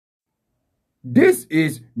This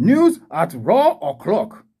is news at raw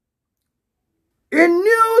o'clock. In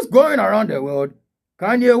news going around the world,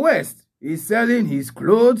 Kanye West is selling his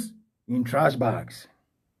clothes in trash bags.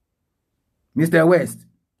 Mr. West,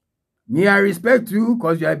 me, I respect you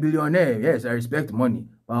because you're a billionaire. Yes, I respect money.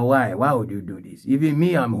 But why? Why would you do this? Even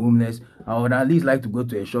me, I'm homeless. I would at least like to go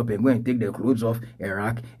to a shop and go and take the clothes off a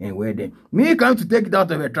rack and wear them. Me come to take it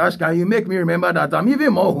out of a trash can, you make me remember that I'm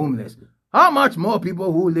even more homeless. How much more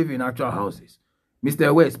people who live in actual houses?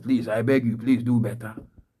 Mr. West, please, I beg you, please do better.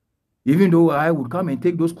 Even though I would come and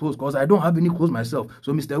take those clothes because I don't have any clothes myself.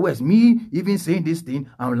 So, Mr. West, me even saying this thing,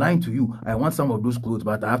 I'm lying to you. I want some of those clothes,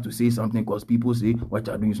 but I have to say something because people say what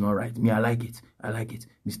you're doing is not right. Me, I like it. I like it.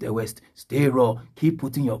 Mr. West, stay raw. Keep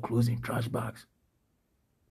putting your clothes in trash bags.